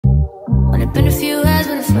Only been a few hours,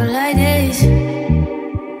 but it felt like days.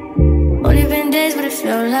 Only been days, but it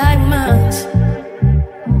felt like months.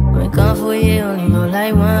 Been gone for a year, only know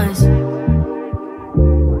like once.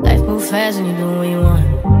 Life moves fast when you're doing what you want.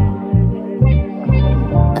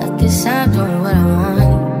 I guess I'm doing what I want.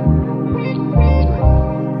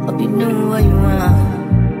 Hope you're doing what you want.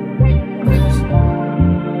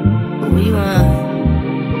 What you want?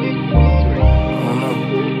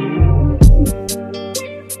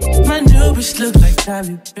 My new bitch look like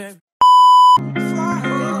Tyler Perry.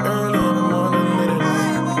 Early in the morning, late at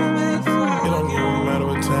night. It don't even matter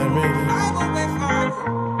what time it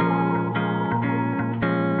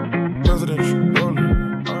is. Presidential rolling.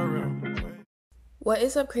 What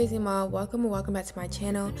is up, crazy mom? Welcome back to my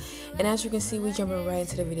channel. And as you can see, we jumping right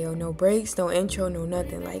into the video. No breaks, no intro, no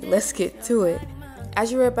nothing. Like, let's get to it. As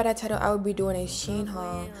you read by that title, I will be doing a SHEIN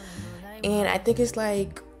haul, and I think it's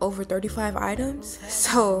like over 35 items.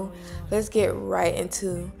 So let's get right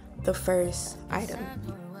into the first item.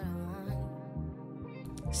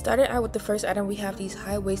 Starting out with the first item, we have these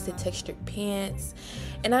high-waisted textured pants.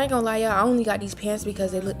 And I ain't gonna lie, y'all, I only got these pants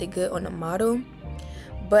because they looked good on the model.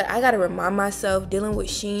 But I gotta remind myself, dealing with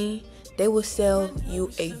SHEIN, they will sell you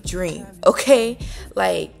a dream, okay?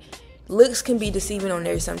 Like, looks can be deceiving on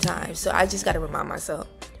there sometimes, so I just gotta remind myself.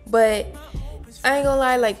 But I ain't gonna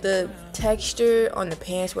lie, like, the texture on the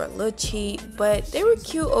pants were a little cheap, but they were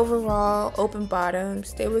cute overall. Open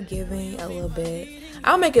bottoms, they were giving a little bit.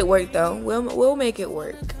 I'll make it work though. We'll make it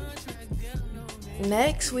work.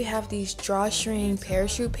 Next, we have these drawstring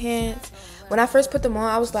parachute pants. When I first put them on,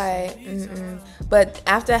 I was like, but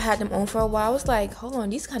after I had them on for a while, I was like, hold on,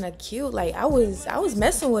 these kind of cute. Like, I was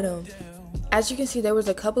messing with them. As you can see, there was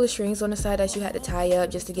a couple of strings on the side that you had to tie up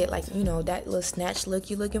just to get, like, you know, that little snatch look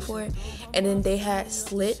you're looking for. And then they had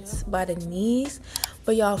slits by the knees.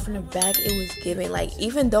 But y'all, from the back, it was giving. Like,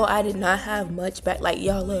 even though I did not have much back, like,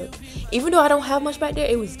 y'all look, even though I don't have much back there,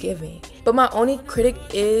 it was giving. But my only critic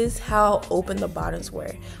is how open the bottoms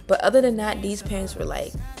were. But other than that, these pants were,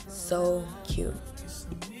 like, so cute.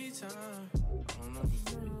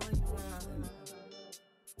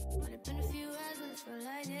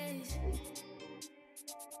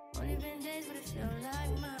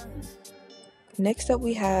 Next up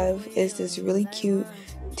we have is this really cute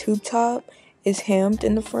tube top. It's hemmed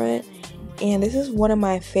in the front, and this is one of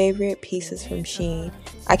my favorite pieces from SHEIN.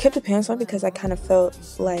 I kept the pants on because I kind of felt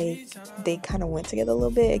like they kind of went together a little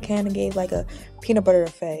bit. It kind of gave like a peanut butter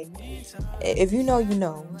effect. If you know, you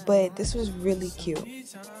know. But this was really cute.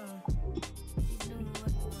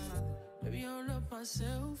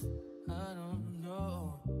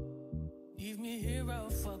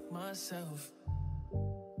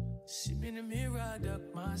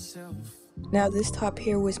 Now this top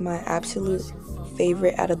here was my absolute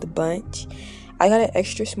favorite out of the bunch. I got an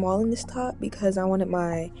extra small in this top because I wanted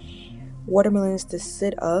my watermelons to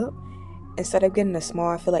sit up. Instead of getting a small,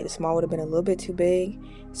 I feel like the small would have been a little bit too big.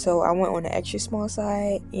 So I went on the extra small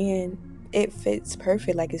side, and it fits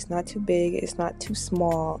perfect. Like, it's not too big, it's not too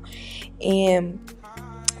small. And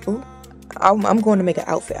ooh, I'm going to make an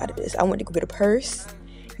outfit out of this. I want to go get a purse.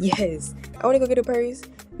 Yes, I want to go get a purse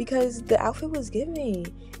because the outfit was giving.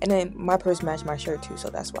 And then my purse matched my shirt too, so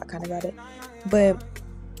that's why I kind of got it. But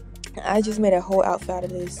I just made a whole outfit out of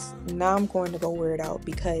this. Now I'm going to go wear it out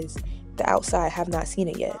because the outside have not seen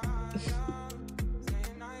it yet.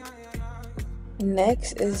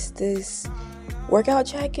 Next is this workout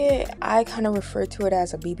jacket. I kind of refer to it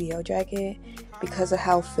as a BBL jacket because of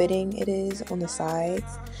how fitting it is on the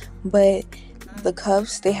sides. But the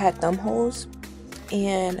cuffs, they had thumb holes.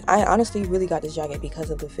 And I honestly really got this jacket because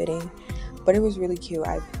of the fitting. But it was really cute.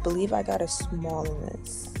 I believe I got a small in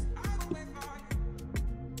this.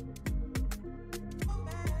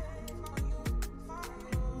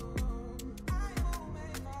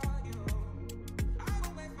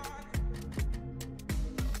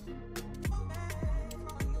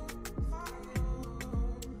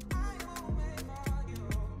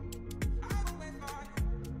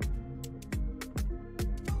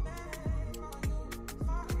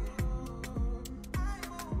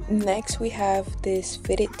 Next we have this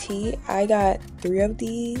fitted tee. I got 3 of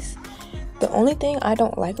these. The only thing I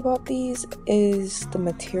don't like about these is the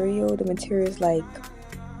material. The material is like,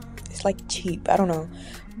 it's like cheap, I don't know,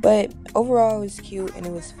 but overall it was cute and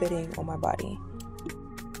it was fitting on my body.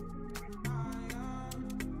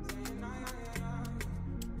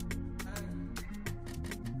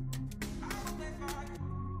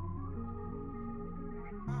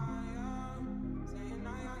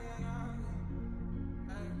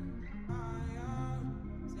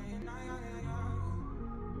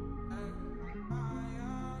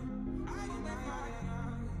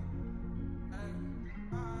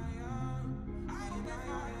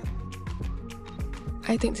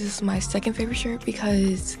 I think this is my second favorite shirt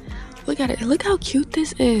because look at it. Look how cute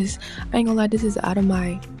this is. I ain't gonna lie, this is out of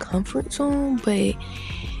my comfort zone, but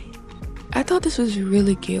I thought this was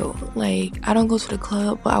really cute. Like, I don't go to the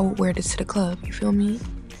club, but I would wear this to the club, you feel me?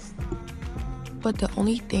 But the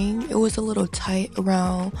only thing, it was a little tight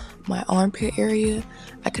around my armpit area.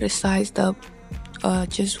 I could have sized up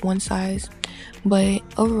just one size, but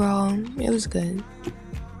overall, it was good.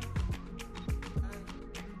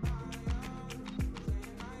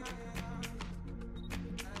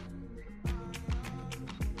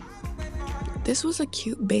 This was a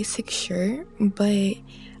cute basic shirt, but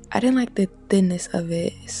I didn't like the thinness of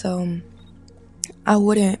it, so I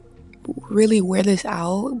wouldn't really wear this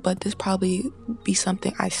out, but this probably be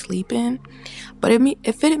something I sleep in. But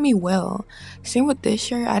it fitted me well. Same with this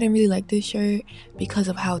shirt. I didn't really like this shirt because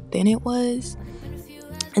of how thin it was,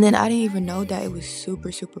 and then I didn't even know that it was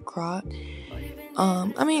super cropped.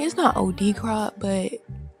 I mean, it's not OD cropped, but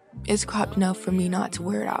it's cropped enough for me not to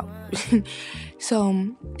wear it out.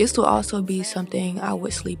 So this will also be something I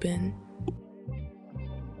would sleep in.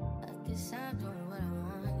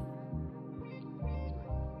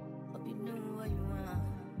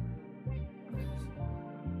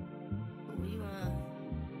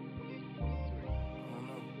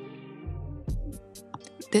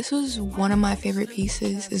 This was one of my favorite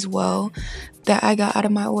pieces as well that I got out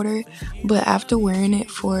of my order, but after wearing it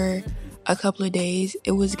for a couple of days,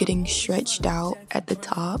 it was getting stretched out at the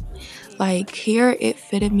top. Like, here it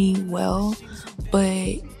fitted me well,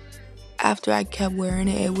 but after I kept wearing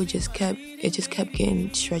it, it just kept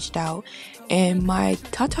getting stretched out, and my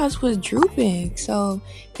tatas was drooping, so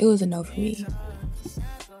it was a no for me.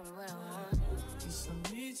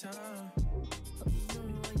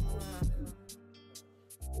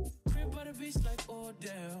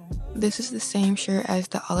 This is the same shirt as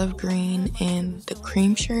the olive green and the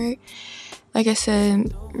cream shirt. Like I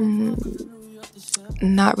said,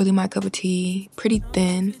 not really my cup of tea. Pretty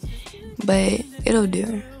thin, but it'll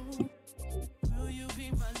do.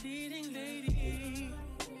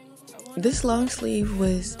 This long sleeve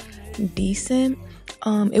was decent.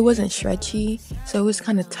 It wasn't stretchy, so it was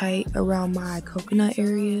kind of tight around my coconut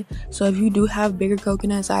area. So if you do have bigger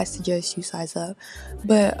coconuts, I suggest you size up.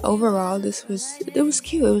 But overall, it was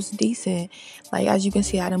cute. It was decent. Like, as you can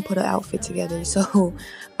see, I didn't put an outfit together, so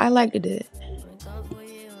I liked it.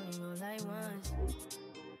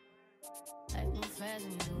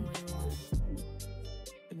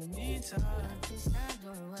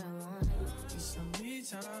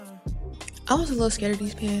 I was a little scared of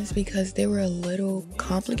these pants because they were a little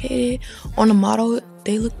complicated. On the model,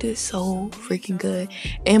 they looked so freaking good,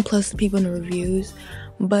 and plus the people in the reviews.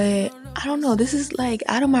 But I don't know, this is like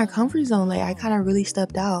out of my comfort zone. Like, I kind of really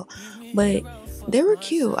stepped out, but they were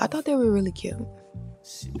cute. I thought they were really cute.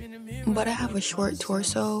 But I have a short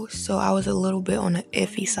torso, so I was a little bit on the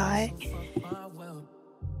iffy side.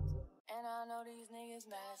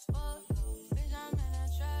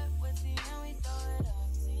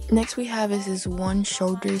 Next we have is this one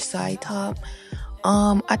shoulder side top.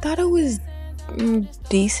 I thought it was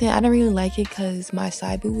decent. I didn't really like it because my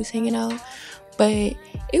side boob was hanging out, but it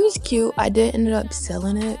was cute. I did end up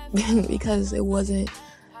selling it because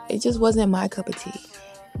it just wasn't my cup of tea,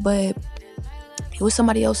 but it was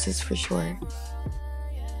somebody else's for sure.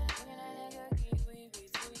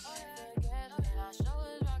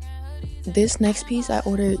 This next piece, I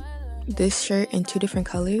ordered this shirt in 2 different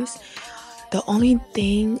colors. The only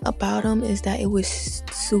thing about them is that it was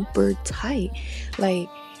super tight. Like,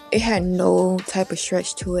 it had no type of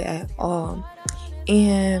stretch to it at all.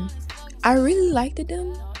 And I really liked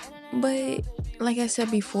them. But like I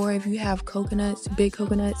said before, if you have coconuts, big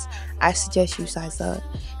coconuts, I suggest you size up.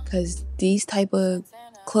 Because these type of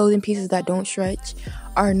clothing pieces that don't stretch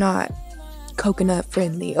are not coconut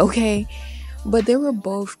friendly, okay? But they were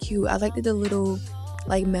both cute. I liked the little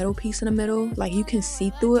like metal piece in the middle. Like, you can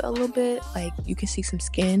see through it a little bit, like you can see some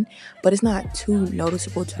skin, but it's not too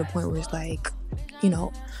noticeable to the point where it's like, you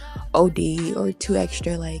know, OD or too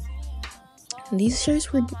extra. Like, these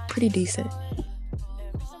shirts were pretty decent.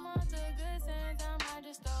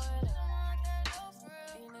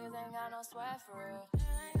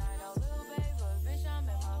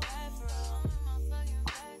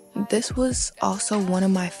 This was also one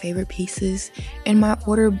of my favorite pieces in my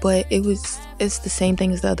order, but it's the same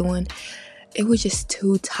thing as the other one. It was just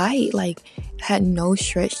too tight. Like, had no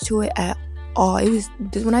stretch to it at all.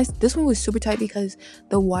 This one was super tight because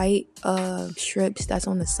the white strips that's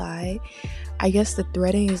on the side, I guess the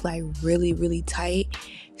threading is like really tight,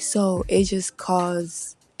 so it just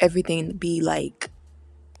caused everything to be like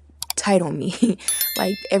tight on me.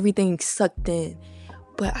 Like, everything sucked in.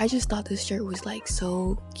 But I just thought this shirt was like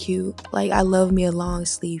so cute. Like, I love me a long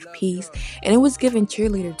sleeve piece, and it was given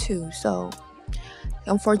cheerleader too, so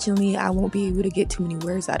unfortunately I won't be able to get too many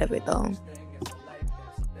wears out of it though.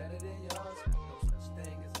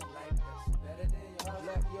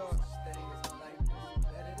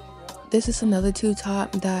 This is another tube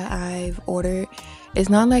top that I've ordered. It's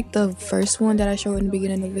not like the first one that I showed in the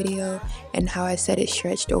beginning of the video and how I said it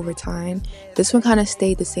stretched over time. This one kind of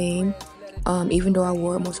stayed the same. Even though I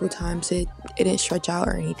wore it multiple times, it didn't stretch out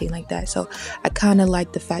or anything like that. So I kind of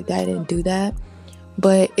like the fact that I didn't do that.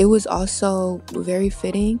 But it was also very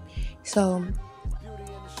fitting. So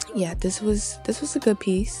yeah, this was a good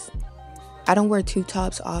piece. I don't wear tube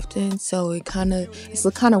tops often, so it's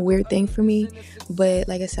a kind of weird thing for me. But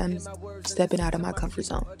like I said, I'm stepping out of my comfort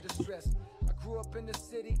zone. In the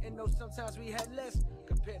city and know sometimes we had less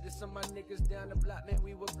compared to some of my niggas down the block, man,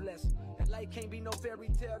 we were blessed. And life can't be no fairy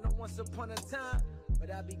tale, no once upon a time,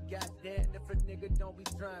 but I be goddamn if a nigga don't be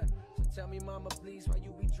trying. So tell me, mama, please, why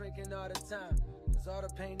you be drinking all the time? Cause all the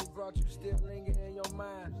pain he brought you still linger in your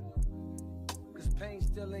mind. Cause pain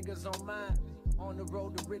still lingers on mine. On the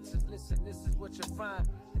road to riches, listen, this is what you find.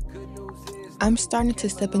 The good news is I'm starting to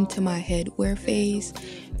step into my headwear phase.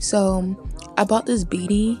 So I bought this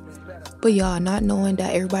beanie. But y'all, not knowing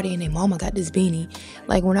that everybody and their mama got this beanie.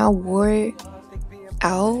 Like, when I wore it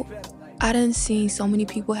out, I done seen so many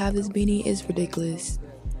people have this beanie. It's ridiculous.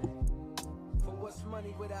 for what's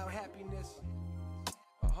money without happiness,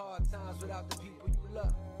 or hard times without the people you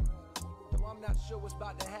love. Though I'm not sure what's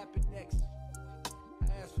about to happen next,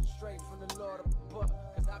 I ask for strength from the Lord above,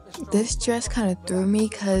 'cause I've been strong. This dress kind of threw me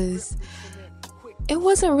because it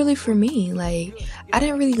wasn't really for me. Like, I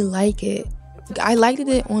didn't really like it. I liked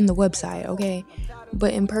it on the website, okay?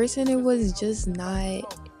 But in person, it was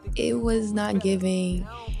not giving,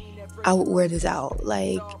 I would wear this out.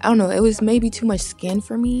 Like, I don't know, it was maybe too much skin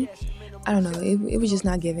for me. I don't know, it was just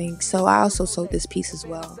not giving. So I also sold this piece as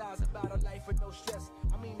well.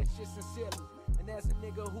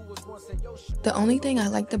 The only thing I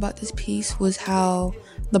liked about this piece was how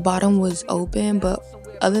the bottom was open, but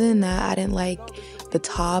other than that, I didn't like the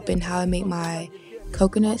top and how it made my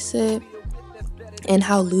coconut sit. And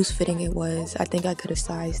how loose fitting it was. I think I could have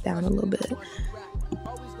sized down a little bit.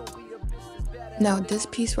 Now this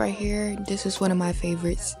piece right here, this is one of my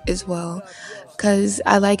favorites as well, because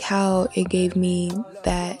I like how it gave me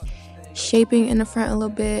that shaping in the front a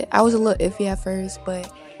little bit. I was a little iffy at first,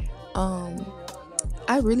 but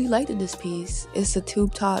I really liked this piece. It's a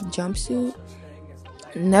tube top jumpsuit.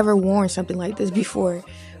 Never worn something like this before,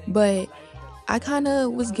 but I kind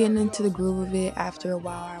of was getting into the groove of it after a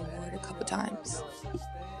while. I wore it a couple times.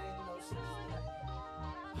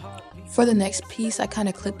 For the next piece, I kind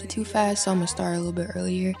of clipped it too fast, so I'm going to start a little bit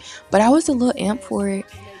earlier. But I was a little amped for it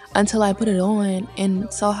until I put it on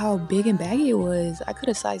and saw how big and baggy it was. I could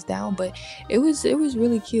have sized down, but it was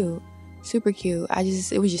really cute. Super cute.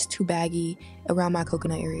 It was just too baggy around my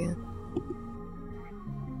coconut area.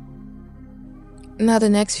 Now the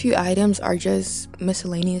next few items are just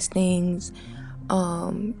miscellaneous things,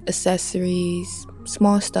 accessories,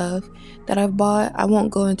 small stuff that I've bought. I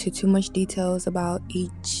won't go into too much details about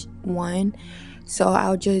each one, so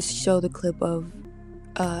I'll just show the clip of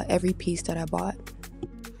every piece that I bought.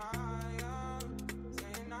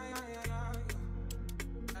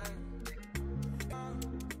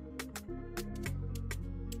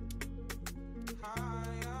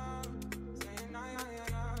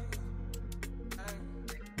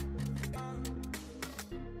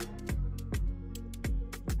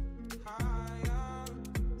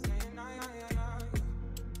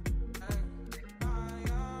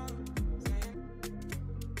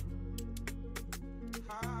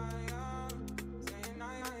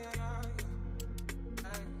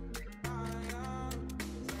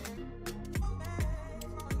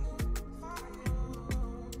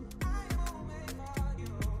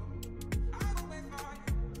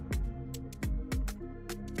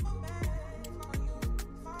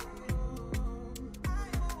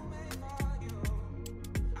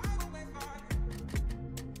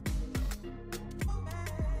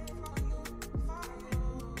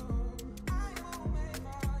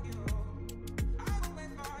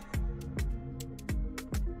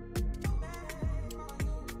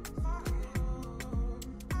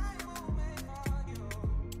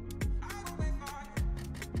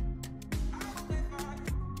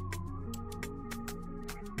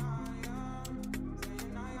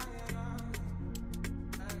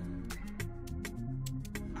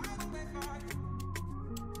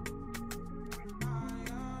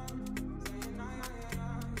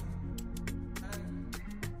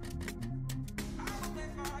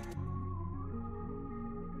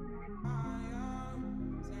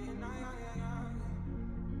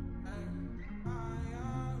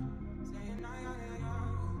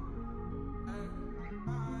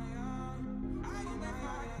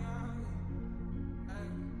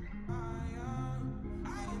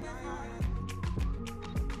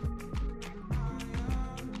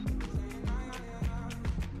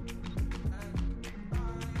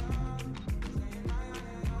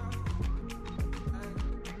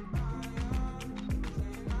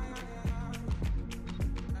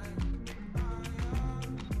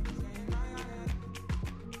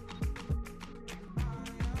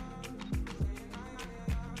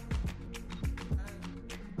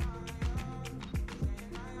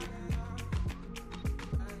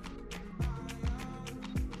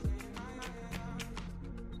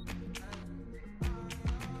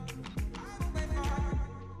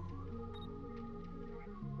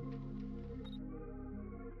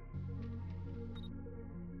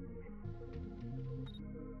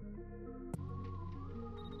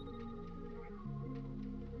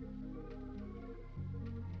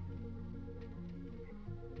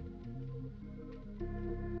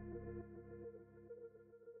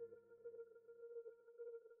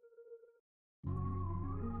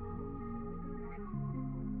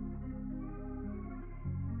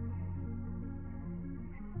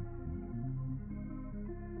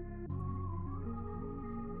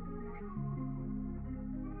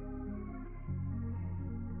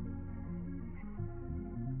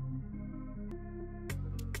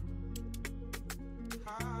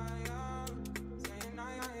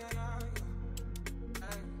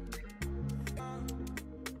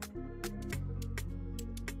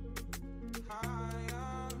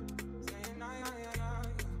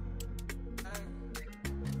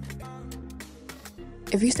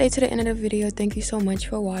 If you stay to the end of the video, thank you so much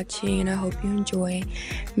for watching, and I hope you enjoy.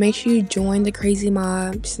 Make sure you join the crazy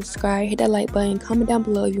mob, subscribe, hit that like button, comment down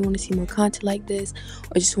below if you want to see more content like this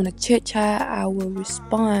or just want to chit chat. I will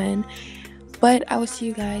respond, but I will see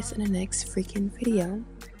you guys in the next freaking video.